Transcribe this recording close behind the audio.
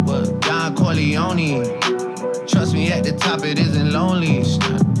Corleone. Trust me, at the top it isn't lonely.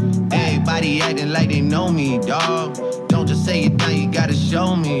 Everybody acting like they know me, dawg. Don't just say it now, you gotta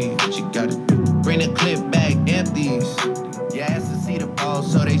show me what you gotta do. Bring the clip back empties. Yeah, I asked to see the ball,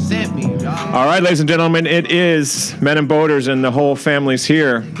 so they sent me, dawg. All right, ladies and gentlemen, it is Men and Boaters, and the whole family's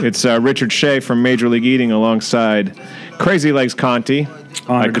here. It's Richard Shea from Major League Eating alongside Crazy Legs Conti,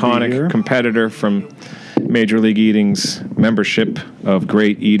 iconic competitor from Major League Eating's membership of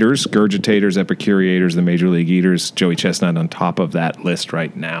great eaters, gurgitators, epicureators, the Major League Eaters. Joey Chestnut on top of that list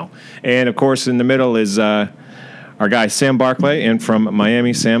right now. And, of course, in the middle is our guy Sam Barclay, and from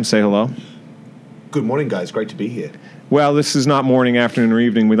Miami. Sam, say hello. Good morning, guys. Great to be here. Well, this is not morning, afternoon, or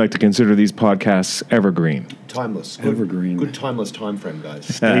evening. We like to consider these podcasts evergreen. Timeless. Evergreen. Good timeless time frame, guys.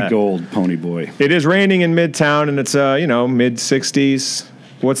 Stay gold, pony boy. It is raining in Midtown, and it's, mid-60s.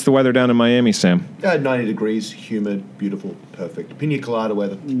 What's the weather down in Miami, Sam? 90 degrees, humid, beautiful, perfect. Pina colada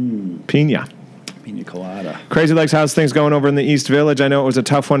weather. Pina colada. Crazy Legs, how's things going over in the East Village? I know it was a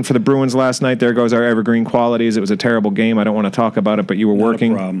tough one for the Bruins last night. There goes our evergreen qualities. It was a terrible game. I don't want to talk about it, but you were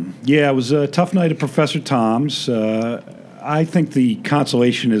working. Not a problem. Yeah, it was a tough night at Professor Tom's. I think the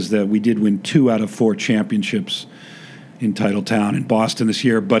consolation is that we did win 2 out of 4 championships in Titletown in Boston this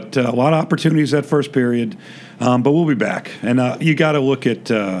year, but a lot of opportunities that first period. But we'll be back, and you got to look at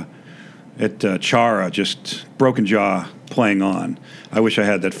Chara, just broken jaw, playing on. I wish I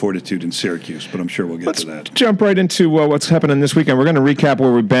had that fortitude in Syracuse, but I'm sure we'll get to that. Let's jump right into what's happening this weekend. We're going to recap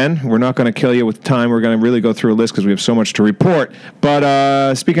where we've been. We're not going to kill you with time. We're going to really go through a list because we have so much to report.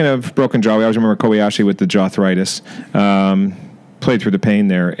 But speaking of broken jaw, we always remember Kobayashi with the jawthritis. Played through the pain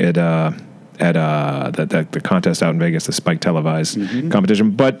there at the contest out in Vegas, the Spike televised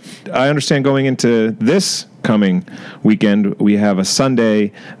competition. But I understand going into this coming weekend, we have a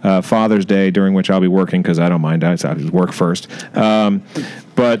Sunday Father's Day during which I'll be working because I don't mind. I work first.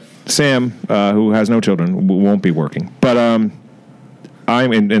 But Sam, who has no children, won't be working. But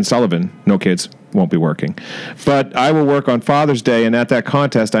I'm in Sullivan, no kids, won't be working. But I will work on Father's Day, and at that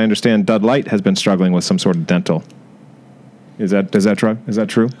contest, I understand Dud Light has been struggling with some sort of dental. Is that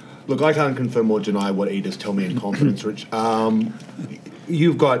true? Look, I can't confirm or deny what eaters tell me in confidence, Rich.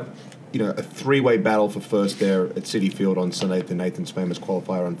 You've got, a 3-way battle for first there at Citi Field on Sunday, the Nathan's Famous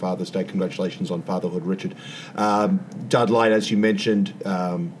qualifier on Father's Day. Congratulations on fatherhood, Richard. Dud Light, as you mentioned,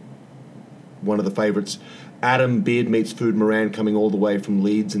 one of the favourites. Adam Beard Meets Food Moran, coming all the way from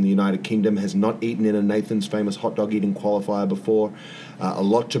Leeds in the United Kingdom, has not eaten in a Nathan's Famous hot dog eating qualifier before. A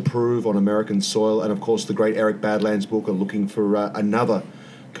lot to prove on American soil. And, of course, the great Eric Badlands Booker looking for another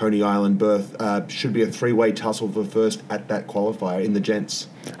Coney Island berth. Should be a 3-way tussle for first at that qualifier in the gents.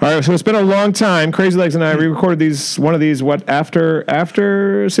 All right, so it's been a long time. Crazy Legs and I re-recorded after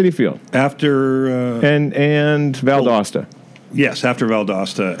Citi Field? After... and Valdosta. Yes, after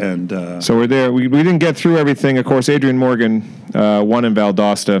Valdosta. And so we're there. We didn't get through everything. Of course, Adrian Morgan won in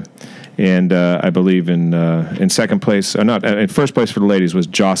Valdosta. And I believe in second place, in first place for the ladies was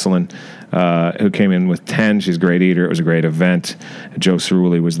Jocelyn, who came in with 10. She's a great eater. It was a great event. Joe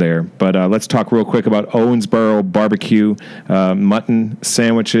Cerulli was there. But let's talk real quick about Owensboro barbecue mutton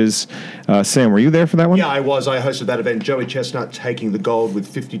sandwiches. Sam, were you there for that one? Yeah, I was. I hosted that event. Joey Chestnut taking the gold with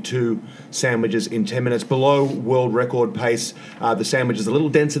 52 sandwiches in 10 minutes, below world record pace. The sandwich is a little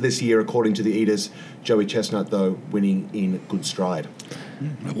denser this year, according to the eaters. Joey Chestnut, though, winning in good stride.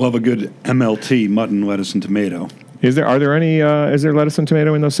 I love a good MLT, mutton, lettuce, and tomato. Is there lettuce and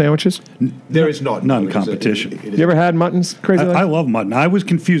tomato in those sandwiches? There is not. None competition. You ever had muttons, Crazy Legs? I love mutton. I was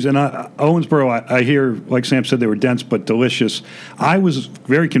confused. And Owensboro, I hear, like Sam said, they were dense but delicious. I was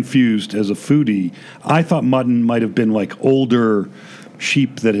very confused as a foodie. I thought mutton might have been like older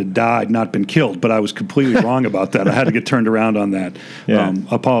sheep that had died, not been killed, but I was completely wrong about that. I had to get turned around on that. Yeah.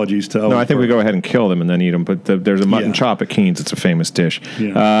 Apologies to Owensboro. No, I think we go ahead and kill them and then eat them, but there's a mutton chop at Keen's. It's a famous dish.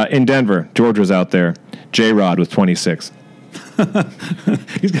 Yeah. In Denver, George was out there. J-Rod with 26.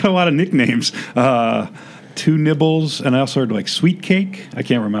 He's got a lot of nicknames. 2 Nibbles, and I also heard like Sweet Cake. I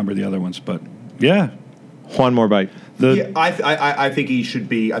can't remember the other ones, but yeah. One more bite. I think he should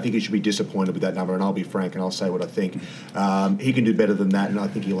be. I think he should be disappointed with that number, and I'll be frank and I'll say what I think. He can do better than that, and I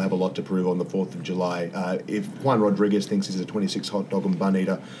think he'll have a lot to prove on the 4th of July. If Juan Rodriguez thinks he's a 26 hot dog and bun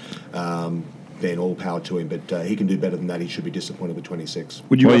eater, then all power to him. But he can do better than that. He should be disappointed with 26.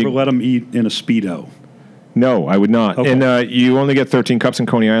 Would you ever let him eat in a Speedo? No, I would not. Okay. And you only get 13 cups in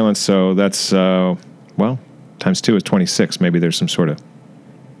Coney Island, so that's times 2 is 26. Maybe there's some sort of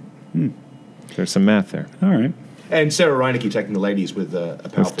there's some math there. All right. And Sarah Reinecke taking the ladies with a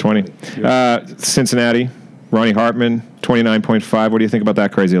powerful 20. Cincinnati, Ronnie Hartman, 29.5. What do you think about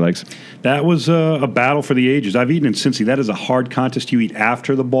that, Crazy Legs? That was a battle for the ages. I've eaten in Cincy. That is a hard contest you eat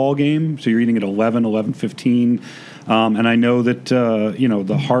after the ball game. So you're eating at 11, 11:15. And I know that,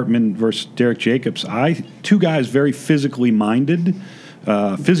 the Hartman versus Derek Jacobs, two guys very physically minded,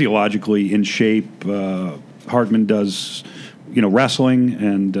 physiologically in shape. Hartman does wrestling,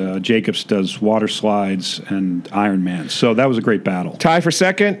 and Jacobs does water slides and Ironman. So that was a great battle. Tie for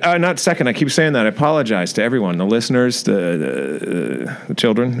second? Not second. I keep saying that. I apologize to everyone, the listeners, the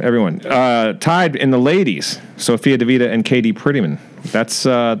children, everyone. Tied in the ladies, Sophia DeVita and Katie Prettyman.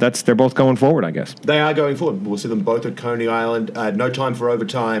 They're both going forward, I guess. They are going forward. We'll see them both at Coney Island. No time for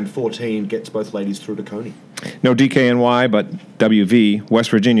overtime. 14 gets both ladies through to Coney. No DKNY, but WV, West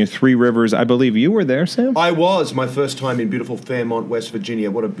Virginia, Three Rivers. I believe you were there, Sam? I was. My first time in beautiful Fairmont, West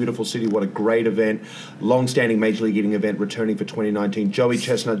Virginia. What a beautiful city. What a great event. Long-standing Major League Eating event returning for 2019. Joey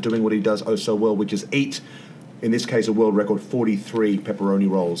Chestnut doing what he does oh so well, which is eat, in this case, a world record 43 pepperoni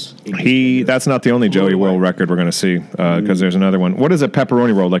rolls. That's not the only Joey world record we're going to see, because there's another one. What is a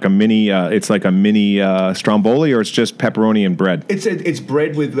pepperoni roll? Like a mini? It's like a mini stromboli, or it's just pepperoni and bread? It's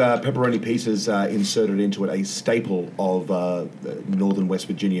bread with pepperoni pieces inserted into it. A staple of northern West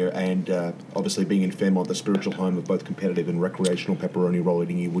Virginia, and obviously being in Fairmont, the spiritual home of both competitive and recreational pepperoni roll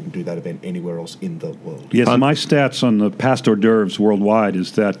eating. You wouldn't do that event anywhere else in the world. Yes, my stats on the past hors d'oeuvres worldwide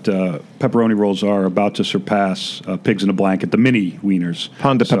is that pepperoni rolls are about to surpass pigs in a blanket, the mini wieners.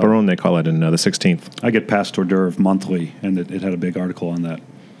 Pan de pepperoni, they call it in the 16th. I get past hors d'oeuvre monthly, and it had a big article on that.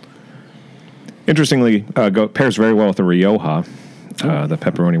 Interestingly, pairs very well with the Rioja, the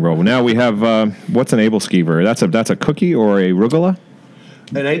pepperoni roll. Now we have, what's an Abelskever? That's a cookie or a rugula?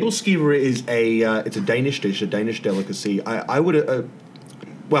 An Abelskever is it's a Danish dish, a Danish delicacy. I would,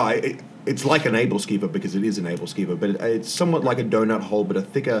 it's like an Abelskever because it is an Abelskever, but it's somewhat like a donut hole, but a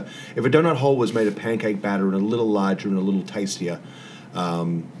thicker. If a donut hole was made of pancake batter and a little larger and a little tastier,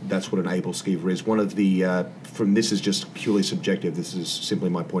 that's what an Abelskever is. One of the, this is just purely subjective, this is simply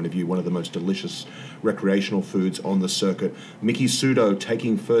my point of view, one of the most delicious recreational foods on the circuit. Mickey Sudo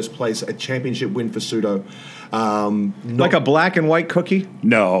taking first place, a championship win for Sudo. Like a black and white cookie?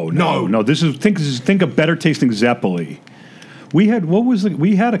 No. Think of better tasting Zeppeli. We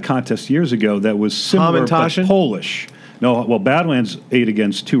had a contest years ago that was similar but Polish. No, well, Badlands ate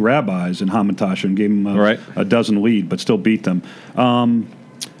against two rabbis in Hamantash and gave them a dozen lead, but still beat them.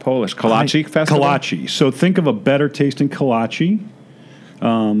 Polish kolache festival. Kolache. So think of a better tasting kolache.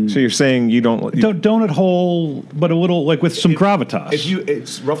 So you're saying you don't donut hole, but a little with some gravitas.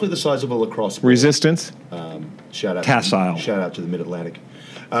 It's roughly the size of a lacrosse ball. Resistance. Shout out to the Mid-Atlantic.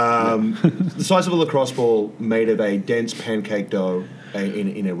 The size of a lacrosse ball made of a dense pancake dough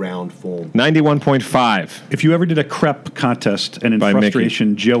in a round form. 91.5. If you ever did a crepe contest and in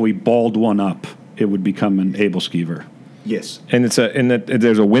frustration Joey balled one up, it would become an Abelskever. Yes. And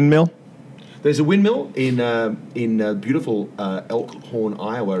there's a windmill? There's a windmill in beautiful Elkhorn,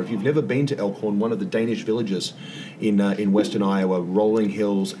 Iowa. If you've never been to Elkhorn, one of the Danish villages in western Iowa, rolling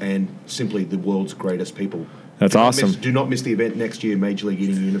hills and simply the world's greatest people. That's awesome. Do not miss the event next year, Major League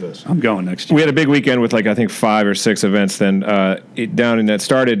Eating Universe. I'm going next year. We had a big weekend with I think 5 or 6 events. Then that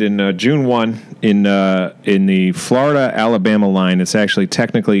started in June 1 in the Florida-Alabama line. It's actually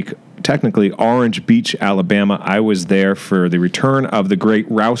technically Orange Beach, Alabama. I was there for the return of the great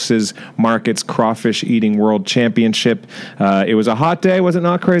Rouse's Markets Crawfish Eating World Championship. It was a hot day, was it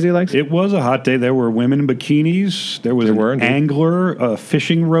not, Crazy Legs? It was a hot day. There were women in bikinis. There was an angler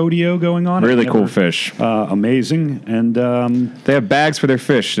fishing rodeo going on. Really cool fish. Amazing. And they have bags for their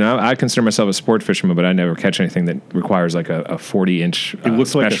fish. Now, I consider myself a sport fisherman, but I never catch anything that requires a 40-inch it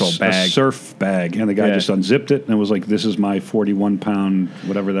looks special like bag. A surf bag. And the guy just unzipped it, and it was like, this is my 41-pound,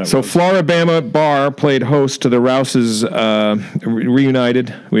 whatever that was. Florida Bar played host to the Rouses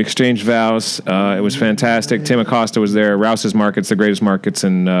reunited. We exchanged vows. It was fantastic. Tim Acosta was there. Rouses Markets, the greatest markets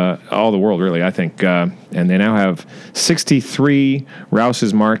in all the world, really, I think. And they now have 63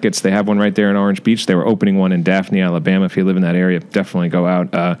 Rouses Markets. They have one right there in Orange Beach. They were opening one in Daphne, Alabama. If you live in that area, definitely go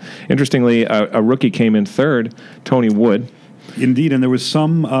out. Interestingly, a rookie came in third, Tony Wood. Indeed, and there was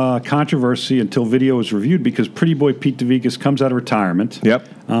some controversy until video was reviewed because Pretty Boy Pete DeVegas comes out of retirement. Yep.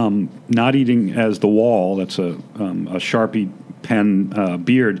 Not eating as the Wall, that's a Sharpie pen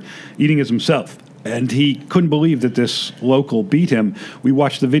beard, eating as himself. And he couldn't believe that this local beat him. We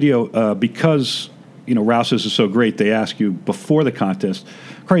watched the video because, Rouse's is so great. They ask you before the contest,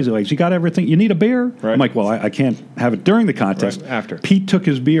 Crazy Legs, you got everything? You need a beer? Right. I'm like, well, I can't have it during the contest. Right, after. Pete took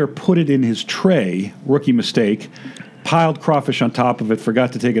his beer, put it in his tray, rookie mistake, piled crawfish on top of it,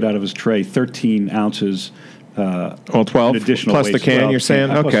 forgot to take it out of his tray, 13 ounces, Well, 12 an additional plus the waste. can, Well, you're saying?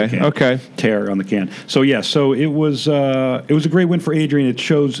 plus the Okay, can. okay. Tear on the can. So it was a great win for Adrian. It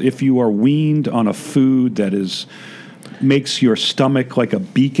shows if you are weaned on a food that makes your stomach like a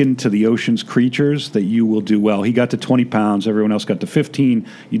beacon to the ocean's creatures, that you will do well. He got to 20 pounds. Everyone else got to 15.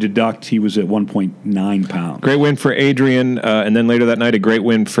 You deduct, he was at 1.9 pounds. Great win for Adrian, and then later that night, a great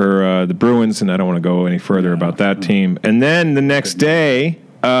win for the Bruins, and I don't want to go any further about that team. And then the next day...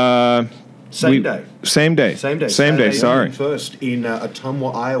 Same day. Sorry. First in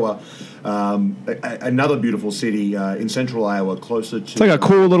Ottumwa, Iowa. Another beautiful city in central Iowa, closer to... It's like a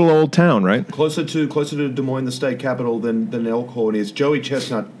cool little old town, right? Closer to Des Moines, the state capital, than Elkhorn is. Joey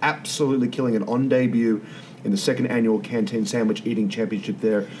Chestnut absolutely killing it on debut in the second annual Canteen Sandwich Eating Championship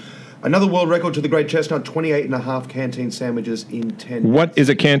there. Another world record to the Great Chestnut, 28.5 canteen sandwiches in 10 minutes. What is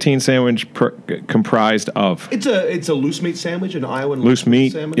a canteen sandwich comprised of? It's a loose meat sandwich, an Iowan Loose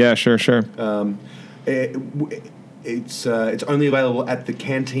meat? sandwich. Yeah, sure. It's only available at the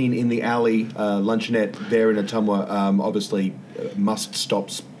Canteen in the Alley luncheonette there in Ottumwa. Obviously, must-stop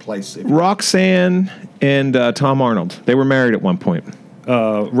place. Roxanne and Tom Arnold. They were married at one point.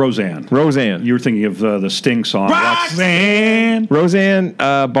 Roseanne. You were thinking of the Sting song. Roxanne. Roseanne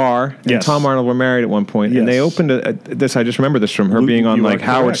Barr and Yes. Tom Arnold were married at one point, and Yes. they opened this. I just remember this from her being on you like are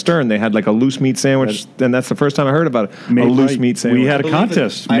Howard correct. Stern. They had like a loose meat sandwich, and that's the first time I heard about it. A loose meat sandwich. We had a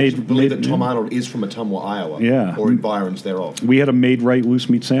contest. I actually believe that Tom Arnold is from Ottumwa, Iowa. Yeah. Or environs thereof. We had a made right loose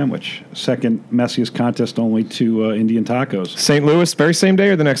meat sandwich. Second messiest contest only to Indian tacos. St. Louis, very same day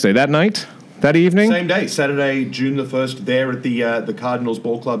or the next day? That night? That evening? Same day, Saturday, June the 1st, there at the Cardinals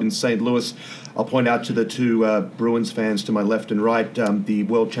Ball Club in St. Louis. I'll point out to the two Bruins fans to my left and right, the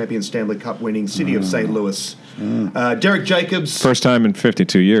world champion Stanley Cup winning city of St. Louis. Derek Jacobs. First time in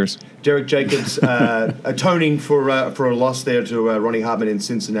 52 years. Derek Jacobs atoning for a loss there to Ronnie Hartman in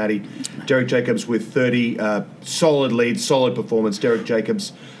Cincinnati. Derek Jacobs with 30, solid lead, solid performance. Derek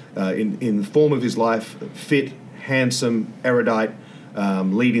Jacobs in the form of his life, fit, handsome, erudite.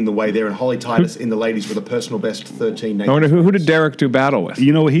 Leading the way there, and Holly Titus in the ladies with a personal best 13. I wonder who did Derek do battle with?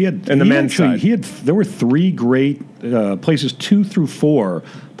 You know, he had in the men's side. There were three great places, 2 through 4,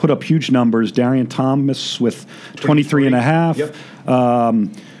 put up huge numbers. Darian Thomas with 23 and a half. Yep.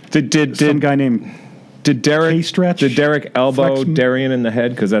 Did Some guy named K-stretch? Did Derek elbow Flex- Darian in the head?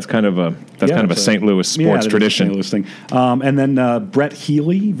 Because that's kind of a St. Louis sports tradition. St. Louis thing. And then Brett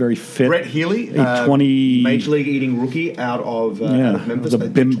Healy, very fit. Brett Healy, Major League eating rookie out of Memphis. the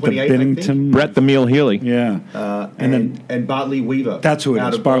Bennington. Brett the Meal Healy. Yeah. And Bartley Weaver. That's who it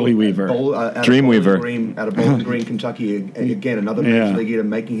is, Bartley Weaver. Dreamweaver. Out of Bowling Green, Kentucky. Again, another Major League eater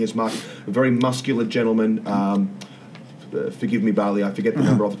making his mark. A very muscular gentleman. Forgive me, Barley, I forget the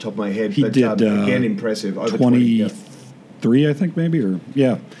number off the top of my head. He did, again, impressive. Over 23, I think, maybe, or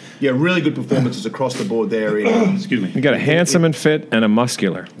Yeah, really good performances across the board there. excuse me. You got a handsome and fit and a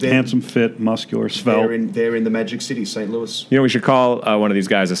muscular. Handsome, fit, muscular, svelte. They're in the Magic City, St. Louis. You know, we should call one of these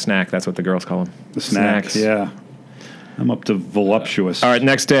guys a snack. That's what the girls call them. The snacks, yeah. I'm up to voluptuous. All right,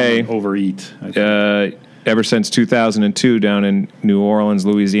 next day. Overeat. I think. Ever since 2002 down in New Orleans,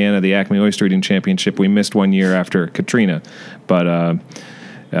 Louisiana, the Acme Oyster Eating Championship, we missed 1 year after Katrina. But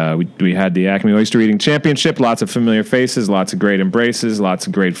we had the Acme Oyster Eating Championship, lots of familiar faces, lots of great embraces, lots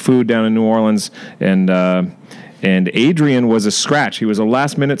of great food down in New Orleans. And Adrian was a scratch. He was a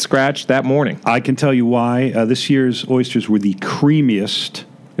last-minute scratch that morning. I can tell you why. This year's oysters were the creamiest.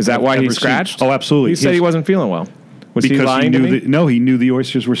 Is that I've why he ever seen. scratched? Oh, absolutely. He said he wasn't feeling well. Was he lying to me? He knew the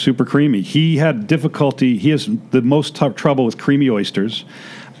oysters were super creamy. He had difficulty. He has the most trouble with creamy oysters.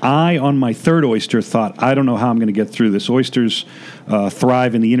 I, on my third oyster, thought, I don't know how I'm going to get through this. Oysters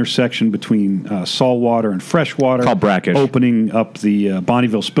thrive in the intersection between salt water and fresh water. Called brackish. Opening up the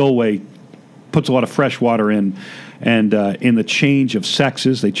Bonneville Spillway puts a lot of fresh water in. And in the change of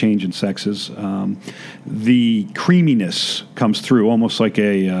sexes, they change in sexes, the creaminess comes through, almost like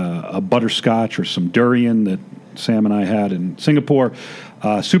a butterscotch or some durian that Sam and I had in Singapore.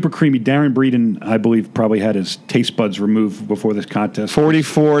 Super creamy. Darren Breeden, I believe, probably had his taste buds removed before this contest.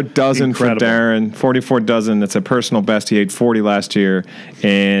 44 dozen Incredible. for Darren. 44 dozen. That's a personal best. He ate 40 last year.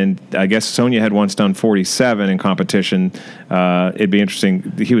 And I guess Sonia had once done 47 in competition. It'd be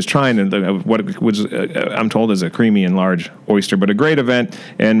interesting. He was trying what was, I'm told, is a creamy and large oyster, but a great event.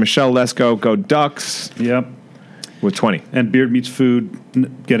 And Michelle Lesko, go Ducks. Yep. With 20. And Beard Meets Food,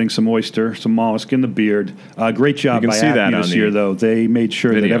 getting some oyster, some mollusk in the beard. Great job by Acme this year, though. They made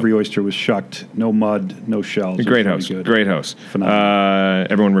sure that every oyster was shucked. No mud, no shells. Great host. Great host. Phenomenal.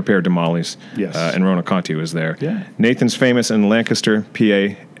 Everyone repaired to Molly's. Yes. And Rona Conti was there. Yeah. Nathan's famous in Lancaster,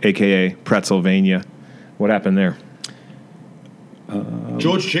 PA, a.k.a. Pennsylvania. What happened there?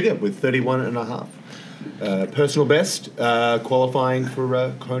 George Chigger with 31 and a half. personal best, qualifying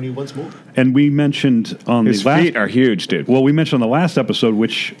for Coney once more. And we mentioned on His the last... feet are huge, dude. Well, we mentioned on the last episode,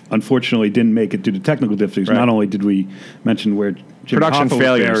 which unfortunately didn't make it due to technical difficulties. Right. Not only did we mention where Jimmy Production Hoffa was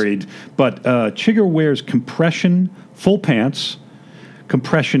failures. buried, but Chigger wears compression full pants,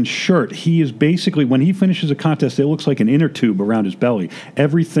 compression shirt. He is basically, when he finishes a contest, it looks like an inner tube around his belly.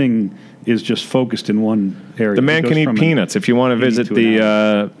 Everything is just focused in one area. The man can eat peanuts. If you want to visit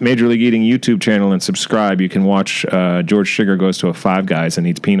the Major League Eating YouTube channel and subscribe, you can watch George Sugar goes to a Five Guys and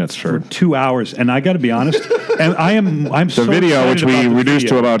eats peanuts for 2 hours. And I got to be honest, and I'm the so video, which excited we about the reduced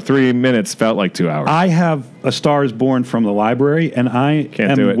to video. about 3 minutes, felt like 2 hours. I have A Star Is Born from the library, and I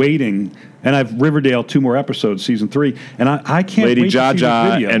Can't do am it. waiting. And I've Riverdale 2 more episodes, season 3, and I can't Lady wait to see this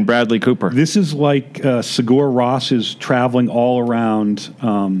Jaja video. and Bradley Cooper. This is like Sigur Rós is traveling all around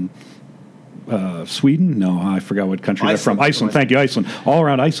Sweden. No, I forgot what country they're from. Iceland. Thank you, Iceland. All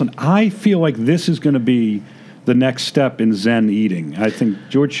around Iceland. I feel like this is going to be the next step in Zen eating. I think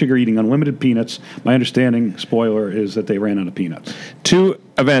George Sugar eating unlimited peanuts. My understanding, spoiler, is that they ran out of peanuts. 2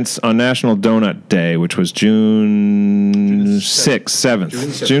 events on National Donut Day, which was June 6th,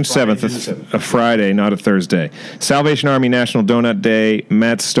 7th. June 7th, a Friday, not a Thursday. Salvation Army National Donut Day,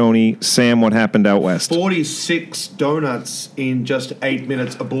 Matt Stoney, Sam, what happened out west? 46 donuts in just 8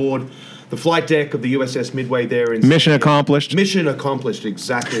 minutes aboard the flight deck of the USS Midway there in Mission accomplished. Mission accomplished,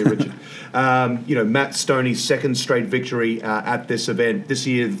 exactly, Richard. Matt Stoney's second straight victory at this event. This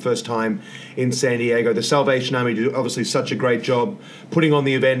year, the first time in San Diego. The Salvation Army do obviously such a great job putting on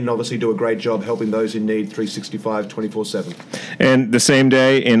the event and obviously do a great job helping those in need 365, 24/7. And the same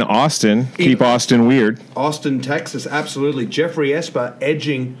day in Austin, keep Austin weird. Austin, Texas, absolutely. Jeffrey Esper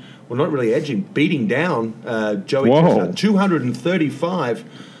edging, well, not really edging, beating down Joey Whoa. Chestnut. 235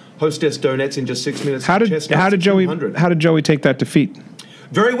 Hostess donuts in just 6 minutes. How did Joey 200. Take that defeat?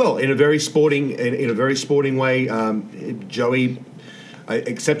 Very well, in a very sporting way. Joey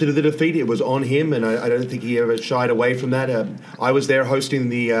accepted the defeat. It was on him, and I don't think he ever shied away from that. I was there hosting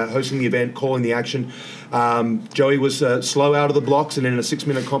the event, calling the action. Joey was slow out of the blocks, and in a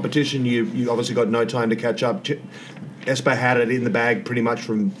 6-minute competition, you obviously got no time to catch up. Esper had it in the bag pretty much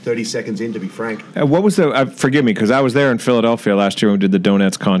from 30 seconds in, to be frank. What was forgive me, because I was there in Philadelphia last year when we did the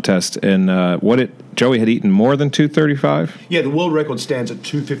donuts contest, and Joey had eaten more than 235? Yeah, the world record stands at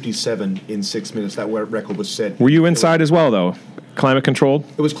 257 in 6 minutes. That record was set. Were you inside as well, though? Climate controlled?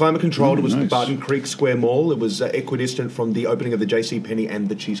 It was climate controlled. It was nice. the Barton Creek Square Mall. It was equidistant from the opening of the JCPenney and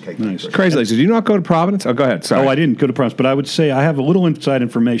the Cheesecake Nice. Factory. Crazy. Did you not go to Providence? Oh, go ahead. Sorry. Oh, I didn't go to Providence, but I would say I have a little inside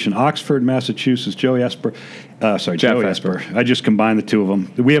information. Oxford, Massachusetts, Joey Esper. Joey Esper. I just combined the two of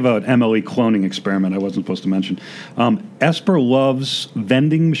them. We have an MLE cloning experiment I wasn't supposed to mention. Esper loves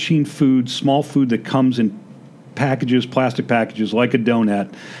vending machine food, small food that comes in packages, plastic packages, like a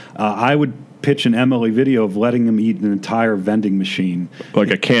donut. I would pitch an MLE video of letting him eat an entire vending machine. Like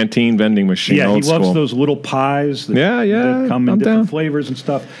a canteen vending machine, Yeah, old he loves school. those little pies that, Yeah, that come in I'm different down. flavors and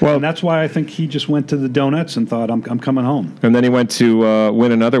stuff. Well- and that's why I think he just went to the donuts and thought, I'm coming home. And then he went to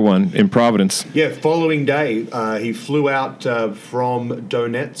win another one in Providence. Yeah, following day, he flew out from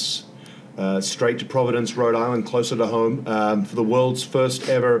Donuts straight to Providence, Rhode Island, closer to home, for the world's first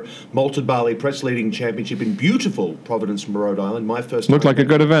ever malted barley press leading championship in beautiful Providence, Rhode Island. My first Looked time like a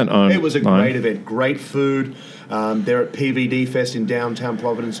good event. It was a great event, great food. There at PVD Fest in downtown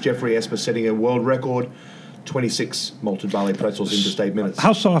Providence, Jeffrey Esper setting a world record, 26 malted barley pretzels in just 8 minutes.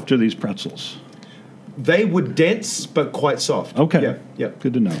 How soft are these pretzels? They were dense but quite soft. Okay. Yeah.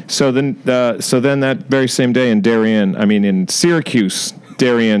 Good to know. So then that very same day in Syracuse,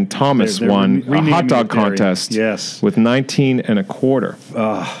 Darien Thomas They're won a renaming hot dog it Darien. contest. Yes. With 19 and a quarter.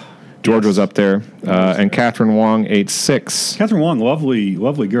 George was up there, and Catherine Wong ate 6. Catherine Wong,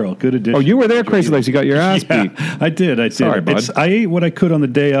 lovely girl. Good addition. Oh, you were there, Crazy Legs. You got your ass Yeah, beat. I did. Sorry, bud. I ate what I could on the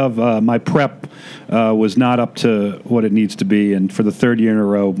day of. My prep was not up to what it needs to be, and for the third year in a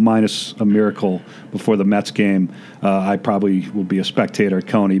row, minus a miracle before the Mets game, I probably will be a spectator at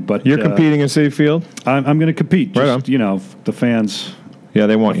Coney. But You're competing in Citi Field? I'm going to compete. Right Just, the fans. Yeah,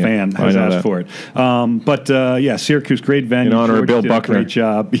 they want A you. fan I has know asked that. for it. Syracuse, great venue. In honor of George Bill did Buckner. A great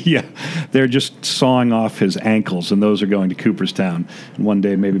job. Yeah, they're just sawing off his ankles, and those are going to Cooperstown. And one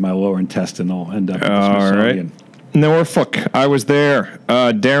day, maybe my lower intestine will end up at the All Smithsonian. right. Norfolk, I was there.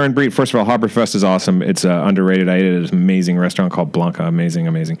 Darren Breed. First of all, Harborfest is awesome. It's underrated. I ate at an amazing restaurant called Blanca. Amazing.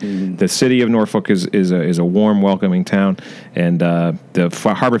 Mm-hmm. The city of Norfolk is a warm, welcoming town, and the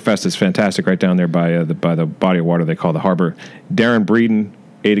Harborfest is fantastic right down there by the body of water they call the harbor. Darren Breeden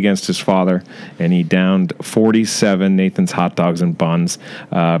ate against his father, and he downed 47 Nathan's hot dogs and buns.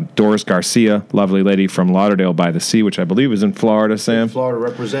 Doris Garcia, lovely lady from Lauderdale by the Sea, which I believe is in Florida, Sam. Florida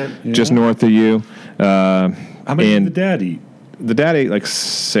represent. Just north of you. How many did the dad eat? The dad ate like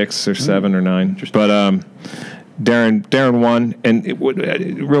 6 or 7 or 9. But Darren won. And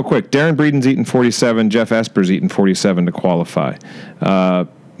real quick, Darren Breeden's eaten 47. Jeff Esper's eaten 47 to qualify.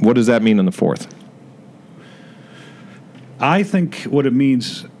 What does that mean in the fourth? I think what it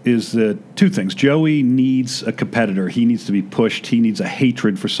means is that two things. Joey needs a competitor. He needs to be pushed. He needs a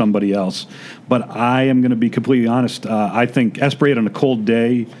hatred for somebody else. But I am going to be completely honest. I think Esper ate on a cold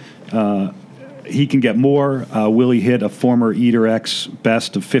day. He can get more. Will he hit a former Eater X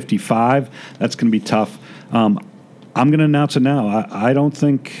best of 55? That's going to be tough. I'm going to announce it now. I don't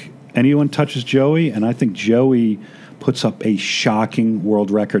think anyone touches Joey, and I think Joey puts up a shocking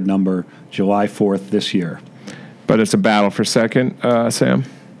world record number July 4th this year. But it's a battle for second, Sam.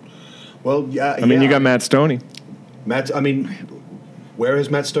 Well, yeah. I mean, you got Matt Stoney. Where has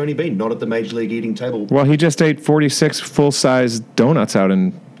Matt Stoney been? Not at the Major League eating table. Well, he just ate 46 full-size donuts out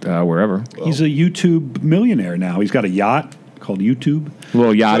in wherever. Well, he's a YouTube millionaire now. He's got a yacht called YouTube.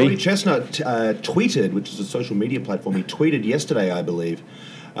 Little yachty. Tony Chestnut tweeted, which is a social media platform. He tweeted yesterday, I believe.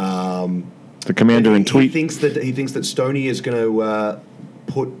 The commander in tweet. He thinks that Stoney is going to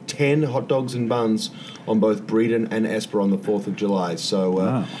put 10 hot dogs and buns on both Breeden and Esper on the 4th of July. So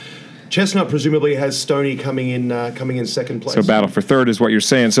Wow. Chestnut presumably has Stoney coming in second place. So battle for third is what you're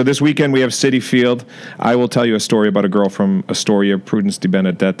saying. So this weekend we have City Field. I will tell you a story about a girl from Astoria, Prudence Di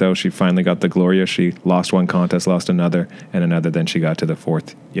Benedetto. She finally got the Gloria. She lost one contest, lost another, and another. Then she got to the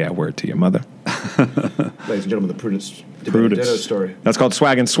fourth. Yeah, word to your mother. Ladies and gentlemen, the Prudence Di Benedetto story. That's called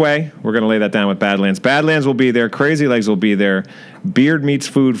Swag and Sway. We're going to lay that down with Badlands. Badlands will be there. Crazy Legs will be there. Beard Meets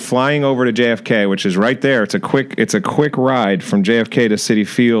Food flying over to JFK, which is right there. It's a quick ride from JFK to City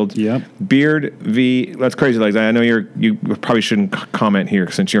Field. Yep. Beard v. That's Crazy Legs. I know you probably shouldn't comment here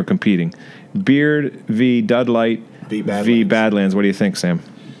since you're competing. Beard v. Dudlight v. Badlands. What do you think, Sam?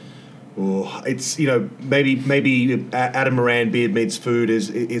 Oh, it's maybe Adam Moran, Beard Meets Food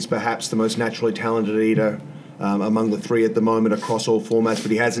is perhaps the most naturally talented eater among the three at the moment across all formats,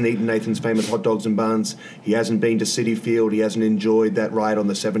 but he hasn't eaten Nathan's famous hot dogs and buns. He hasn't been to City Field. He hasn't enjoyed that ride on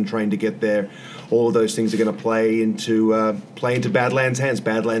the 7 train to get there. All of those things are going to play into Badlands' hands.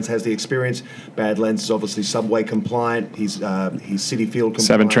 Badlands has the experience. Badlands is obviously subway compliant. He's City Field compliant.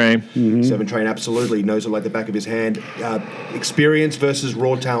 7 train. Mm-hmm. 7 train, absolutely. He knows it like the back of his hand. Experience versus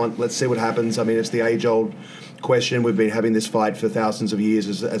raw talent. Let's see what happens. I mean, it's the age-old question. We've been having this fight for thousands of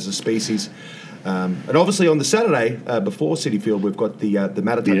years as a species. And obviously on the Saturday before City Field, we've got the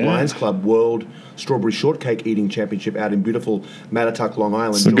Mattatuck Lions Club World Strawberry Shortcake Eating Championship out in beautiful Mattatuck, Long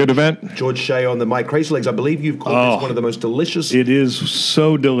Island. It's a good event. George Shea on the mic. Crazy Legs, I believe you've called this one of the most delicious. It is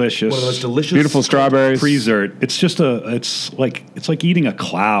so delicious. One of the most delicious. Beautiful strawberries. Pre-dessert. It's just it's like eating a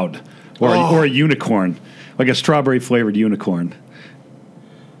cloud or a unicorn, like a strawberry flavored unicorn.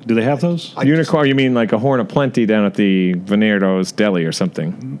 Do they have those? Unicorn, you mean like a Horn of Plenty down at the Venerdo's Deli or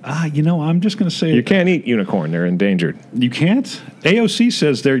something? I'm just going to say... You can't eat unicorn. They're endangered. You can't? AOC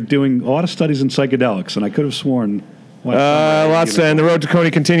says they're doing a lot of studies in psychedelics, and I could have sworn... And the road to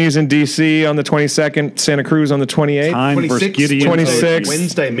Coney continues in D.C. on the 22nd, Santa Cruz on the 28th. Time for Gideon. 26th.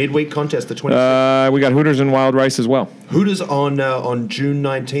 Wednesday, midweek contest, the 26th. We got Hooters and Wild Rice as well. Hooters on June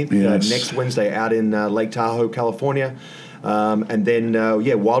 19th, Yes. next Wednesday, out in Lake Tahoe, California. And then,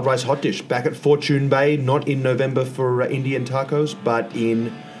 Wild Rice Hot Dish back at Fortune Bay, not in November for Indian tacos, but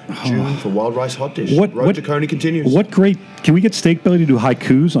in June for Wild Rice Hot Dish. Road to Coney continues. What great... Can we get Steak Belly to do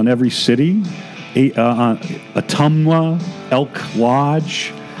haikus on every city? Atumwa, Elk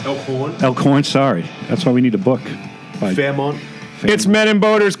Lodge. Elkhorn, sorry. That's why we need a book. Fairmont. It's Men and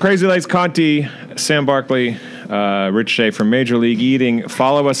Boaters, Crazy Legs Conti, Sam Barkley, Rich Shea from Major League Eating.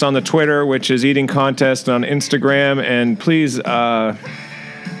 Follow us on the Twitter, which is Eating Contest, on Instagram, and please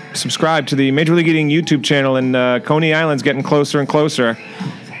subscribe to the Major League Eating YouTube channel. And Coney Island's getting closer and closer,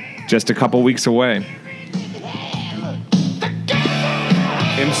 just a couple weeks away.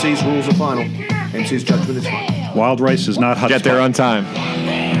 MC's rules are final. MC's judgment is final. Wild Rice is not hot. Get there on time.